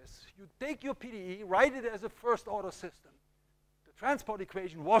is like this. You take your PDE, write it as a first order system. The transport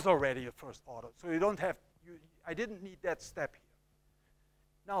equation was already a first order, so you don't have, I didn't need that step here.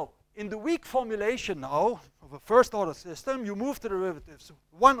 Now, in the weak formulation now of a first order system, you move the derivatives,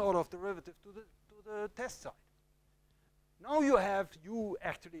 one order of derivative to the test side. Now you have U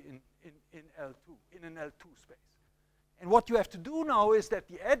actually in L2, in an L2 space. And what you have to do now is that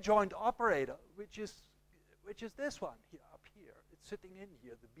the adjoint operator, which is this one here, up here, it's sitting in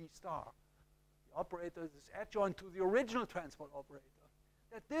here, the B star. The operator is adjoint to the original transport operator.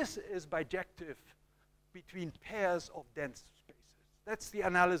 That this is bijective between pairs of dense spaces. That's the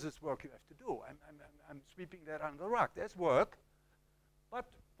analysis work you have to do. I'm sweeping that under the rug. There's work. But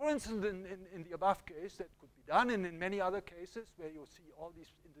for instance, in the above case, that could be done, and in many other cases where you see all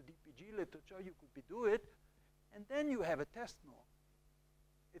these in the DPG literature, you could do it, and then you have a test norm.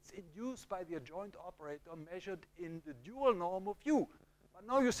 It's induced by the adjoint operator measured in the dual norm of U. But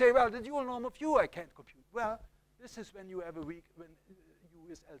now you say, well, the dual norm of U I can't compute. Well, this is when you have a weak, when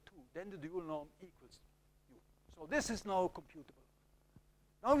U is L2, then the dual norm equals U. So this is now computable.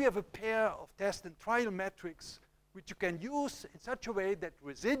 Now you have a pair of test and trial metrics which you can use in such a way that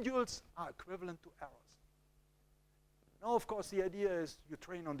residuals are equivalent to errors. Now, of course, the idea is you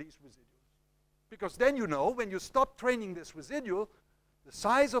train on these residuals. Because then you know, when you stop training this residual, the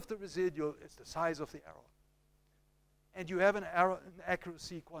size of the residual is the size of the error. And you have an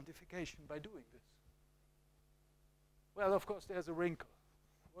accuracy quantification by doing this. Well, of course, there's a wrinkle.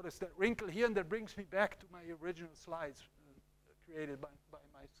 What is that wrinkle here? And that brings me back to my original slides created by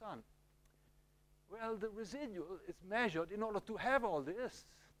my son. Well, the residual is measured in order to have all this.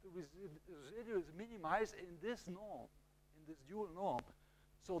 The residual is minimized in this norm, in this dual norm.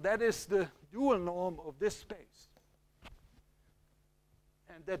 So that is the dual norm of this space.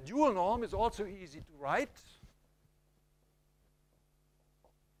 And that dual norm is also easy to write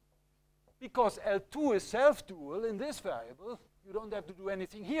because L2 is self-dual in this variable. You don't have to do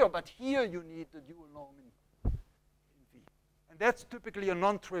anything here, but here you need the dual norm in V. And that's typically a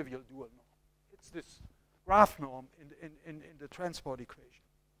non-trivial dual norm. It's this graph norm in the transport equation.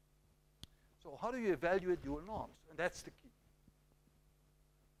 So how do you evaluate dual norms? And that's the key.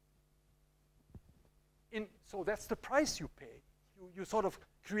 So that's the price you pay. You sort of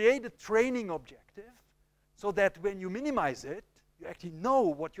create a training objective so that when you minimize it, you actually know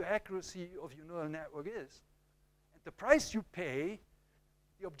what your accuracy of your neural network is. And the price you pay,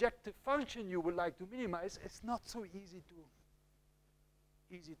 the objective function you would like to minimize, it's not so easy to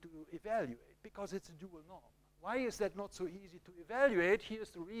evaluate because it's a dual norm. Why is that not so easy to evaluate? Here's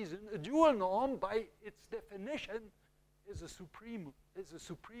the reason. A dual norm, by its definition, is a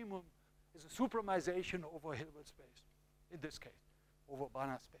supremization over Hilbert space, in this case, over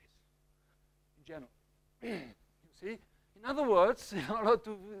Banach space, in general. You see? In other words, in order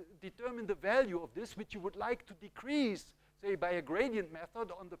to determine the value of this, which you would like to decrease, say, by a gradient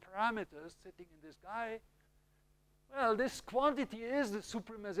method on the parameters sitting in this guy, well, this quantity is the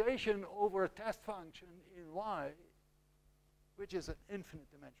supremization over a test function in Y, which is an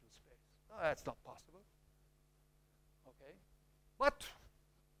infinite dimensional space. Oh, that's not possible. Okay. But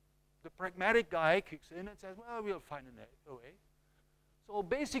the pragmatic guy kicks in and says, well, we'll find a way. So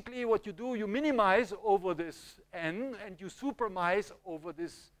basically what you do, you minimize over this n and you supramize over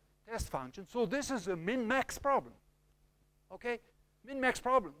this test function. So this is a min-max problem. Okay? Min-max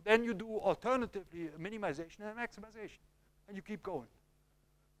problem. Then you do alternatively a minimization and a maximization. And you keep going.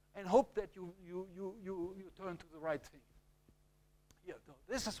 And hope that you turn to the right thing. Here, so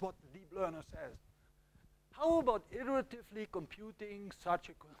this is what the deep learner says. How about iteratively computing such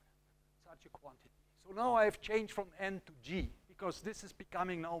a quantity? So now I've changed from n to g, because this is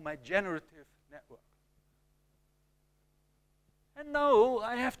becoming now my generative network. And now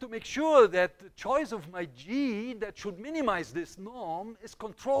I have to make sure that the choice of my g that should minimize this norm is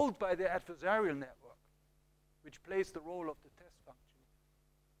controlled by the adversarial network, which plays the role of the test function.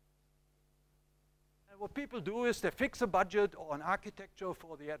 And what people do is they fix a budget or an architecture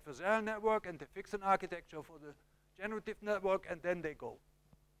for the adversarial network, and they fix an architecture for the generative network, and then they go.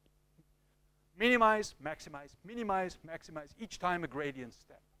 Minimize, maximize, each time a gradient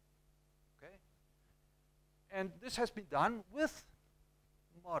step. Okay? And this has been done with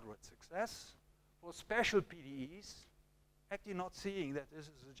moderate success for special PDEs, actually not seeing that this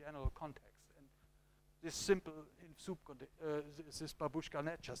is a general context. And this simple this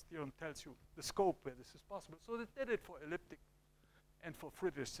Babushka-Netsch's theorem tells you the scope where this is possible. So they did it for elliptic and for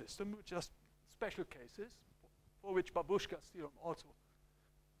Friedrich system, which are special cases for which Babushka's theorem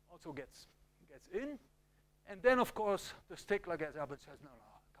also gets in. And then, of course, the stickler gets up and says, no,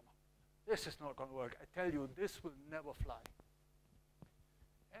 come on. This is not going to work. I tell you, this will never fly.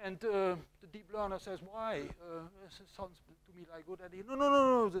 And the deep learner says, why? This sounds to me like a good idea.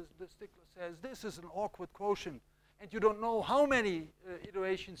 No. The stickler says, this is an awkward quotient. And you don't know how many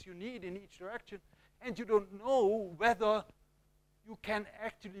iterations you need in each direction. And you don't know whether you can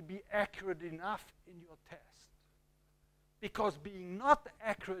actually be accurate enough in your test. Because being not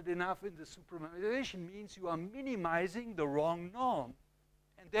accurate enough in the superminimization means you are minimizing the wrong norm.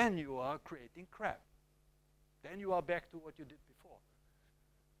 And then you are creating crap. Then you are back to what you did before.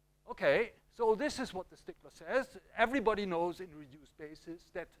 Okay, so this is what the stickler says. Everybody knows in reduced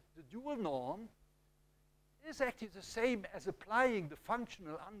basis that the dual norm is actually the same as applying the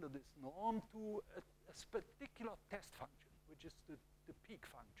functional under this norm to a particular test function, which is the peak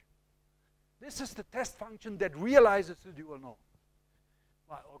function. This is the test function that realizes the dual norm.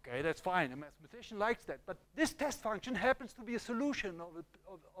 Well, okay, that's fine. A mathematician likes that. But this test function happens to be a solution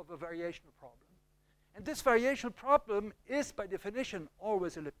of a variational problem. And this variational problem is, by definition,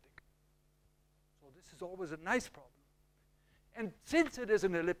 always elliptic. So this is always a nice problem. And since it is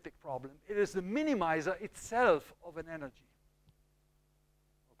an elliptic problem, it is the minimizer itself of an energy.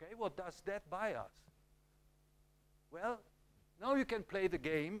 Okay, what does that buy us? Well, now you can play the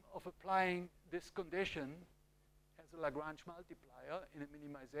game of applying this condition as a Lagrange multiplier in a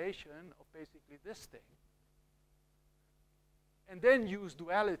minimization of basically this thing. And then use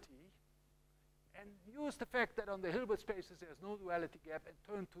duality and use the fact that on the Hilbert spaces there's no duality gap and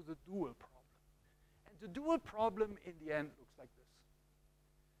turn to the dual problem. And the dual problem in the end looks like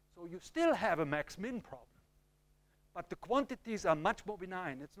this. So you still have a max-min problem, but the quantities are much more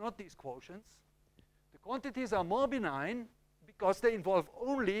benign. It's not these quotients. The quantities are more benign because they involve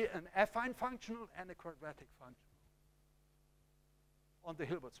only an affine functional and a quadratic functional on the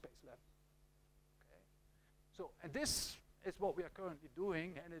Hilbert space level. Okay. So, and this is what we are currently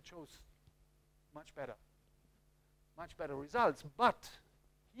doing, and it shows much better results. But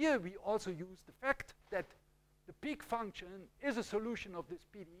here we also use the fact that the peak function is a solution of this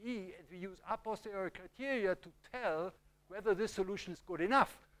PDE, and we use a posteriori criteria to tell whether this solution is good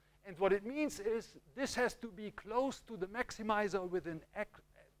enough. And what it means is this has to be close to the maximizer with an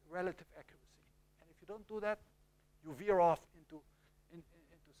relative accuracy. And if you don't do that, you veer off into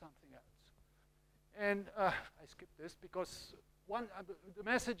something else. And I skipped this because the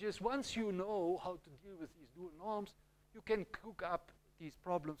message is once you know how to deal with these dual norms, you can cook up these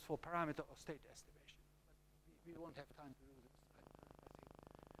problems for parameter or state estimation. But we won't have time to do this, I think.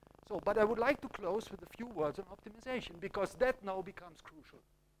 So, but I would like to close with a few words on optimization, because that now becomes crucial.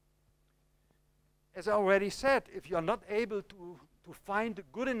 As I already said, if you are not able to find a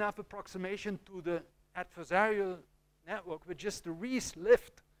good enough approximation to the adversarial network, which is the Rees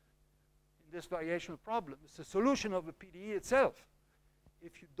lift in this variational problem, it's the solution of a PDE itself.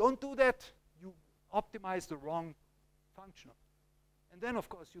 If you don't do that, you optimize the wrong functional. And then, of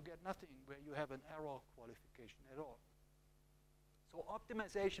course, you get nothing where you have an error qualification at all. So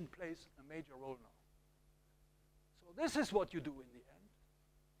optimization plays a major role now. So this is what you do in the end.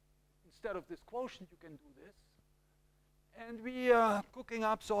 Instead of this quotient, you can do this. And we are cooking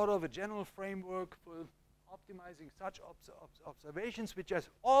up sort of a general framework for optimizing such observations which has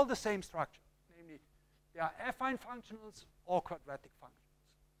all the same structure. Namely, they are affine functionals or quadratic functions.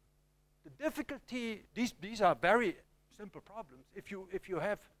 The difficulty, these are very simple problems. If you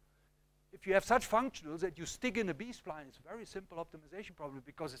have such functionals that you stick in a B-spline, it's a very simple optimization problem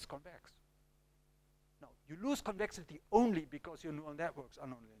because it's convex. Now, you lose convexity only because your neural networks are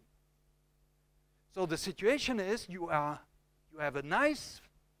nonlinear. So the situation is you have a nice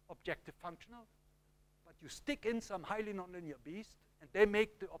objective functional, but you stick in some highly nonlinear beast, and they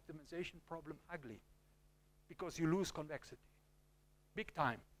make the optimization problem ugly because you lose convexity. Big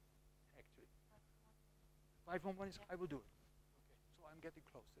time, actually. 511 is, I will do it. Okay, so I'm getting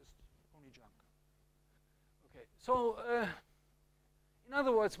close. This is only junk. Okay, so in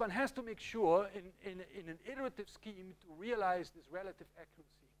other words, one has to make sure in an iterative scheme to realize this relative accuracy.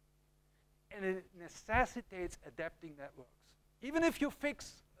 And it necessitates adapting networks. Even if you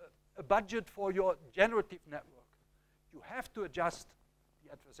fix a budget for your generative network, you have to adjust the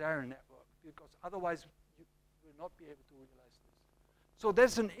adversarial network because otherwise you will not be able to realize this. So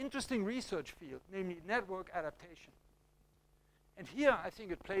there's an interesting research field, namely network adaptation. And here I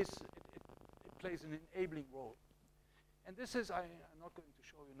think it plays an enabling role. And this is, I'm not going to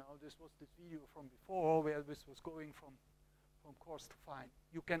show you now, this was this video from before where this was going from coarse to fine.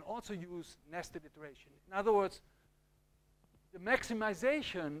 You can also use nested iteration. In other words, the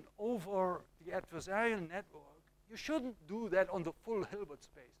maximization over the adversarial network, you shouldn't do that on the full Hilbert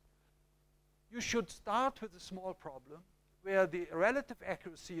space. You should start with a small problem where the relative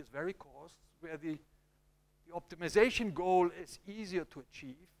accuracy is very coarse, where the optimization goal is easier to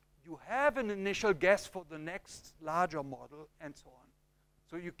achieve. You have an initial guess for the next larger model, and so on.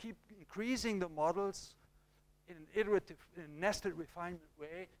 So you keep increasing the models in an iterative, in a nested refinement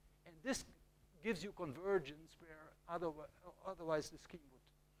way, and this gives you convergence where otherwise the scheme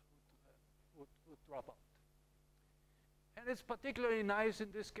would drop out. And it's particularly nice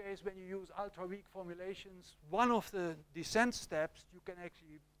in this case when you use ultra-weak formulations. One of the descent steps, you can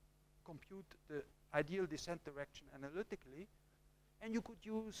actually compute the ideal descent direction analytically, and you could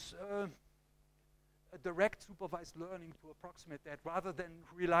use a direct supervised learning to approximate that rather than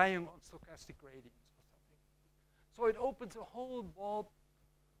relying on stochastic gradients or something. So it opens a whole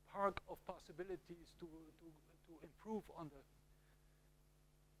ballpark of possibilities to improve on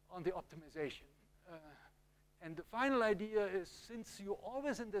the optimization. And the final idea is, since you're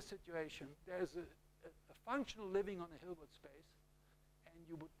always in this situation, there's a functional living on a Hilbert space,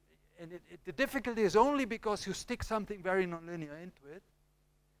 and the difficulty is only because you stick something very nonlinear into it.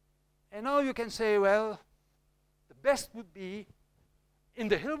 And now you can say, well, the best would be in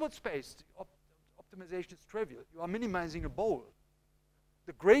the Hilbert space. Optimization is trivial. You are minimizing a bowl.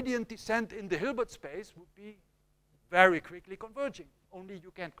 The gradient descent in the Hilbert space would be very quickly converging. Only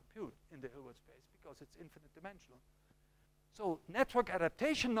you can't compute in the Hilbert space because it's infinite dimensional. So network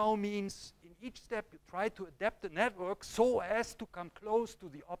adaptation now means in each step you try to adapt the network so as to come close to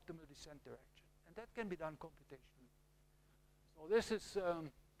the optimal descent direction. And that can be done computationally. So this is,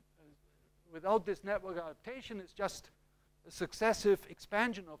 without this network adaptation, it's just a successive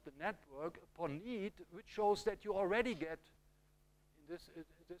expansion of the network upon need, which shows that you already get, this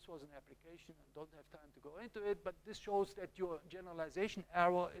was an application, I don't have time to go into it, but this shows that your generalization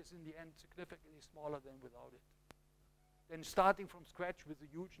error is in the end significantly smaller than without it. Then starting from scratch with a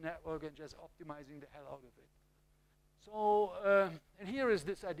huge network and just optimizing the hell out of it. So, and here is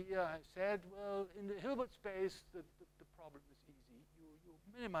this idea I said, well, in the Hilbert space, the problem is easy. You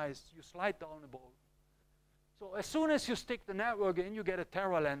minimize, you slide down a bowl. So as soon as you stick the network in, you get a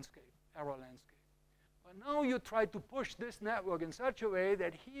error landscape. But now you try to push this network in such a way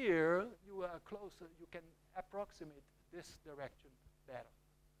that here you are closer, you can approximate this direction better.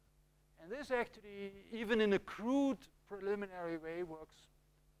 And this actually, even in a crude preliminary way, works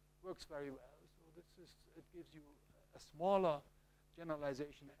very well. So it gives you a smaller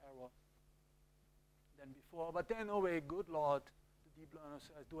generalization error than before. But then, oh wait, good Lord, the deep learner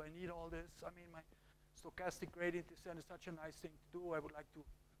says, do I need all this? I mean, my stochastic gradient descent is such a nice thing to do. I would like to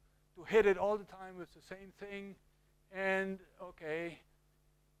hit it all the time with the same thing. And okay,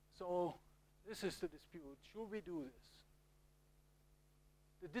 so this is the dispute. Should we do this?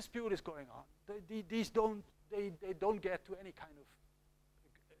 The dispute is going on. They don't get to any kind of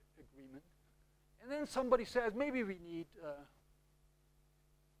agreement. And then somebody says, maybe we need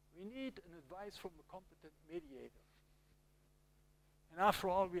an advice from a competent mediator. And after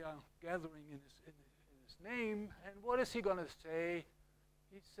all, we are gathering in his name. And what is he going to say?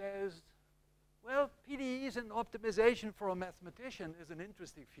 He says, well, PDEs and optimization for a mathematician is an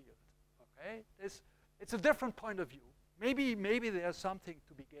interesting field. Okay, it's a different point of view. Maybe there's something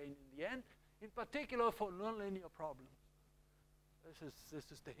to be gained in the end, in particular for nonlinear problems.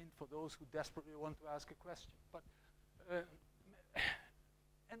 This is the hint for those who desperately want to ask a question. But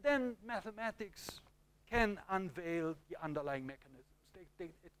and then mathematics can unveil the underlying mechanisms.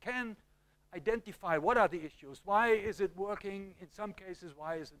 It can identify what are the issues. Why is it working in some cases?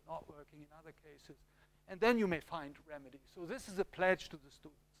 Why is it not working in other cases? And then you may find remedies. So this is a pledge to the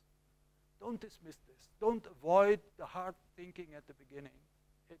students. Don't dismiss this. Don't avoid the hard thinking at the beginning.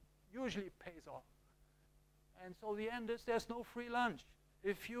 It usually pays off. And so the end is there's no free lunch.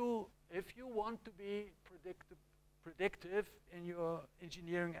 If you want to be predictive in your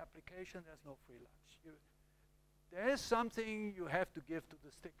engineering application, there's no free lunch. There is something you have to give to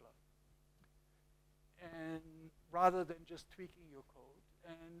the stickler, and rather than just tweaking your code.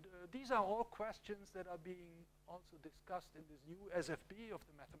 And these are all questions that are being also discussed in this new SFB of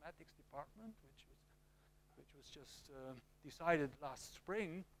the mathematics department, which was just decided last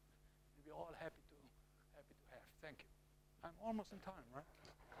spring. And we're all happy to have. Thank you. I'm almost in time, right?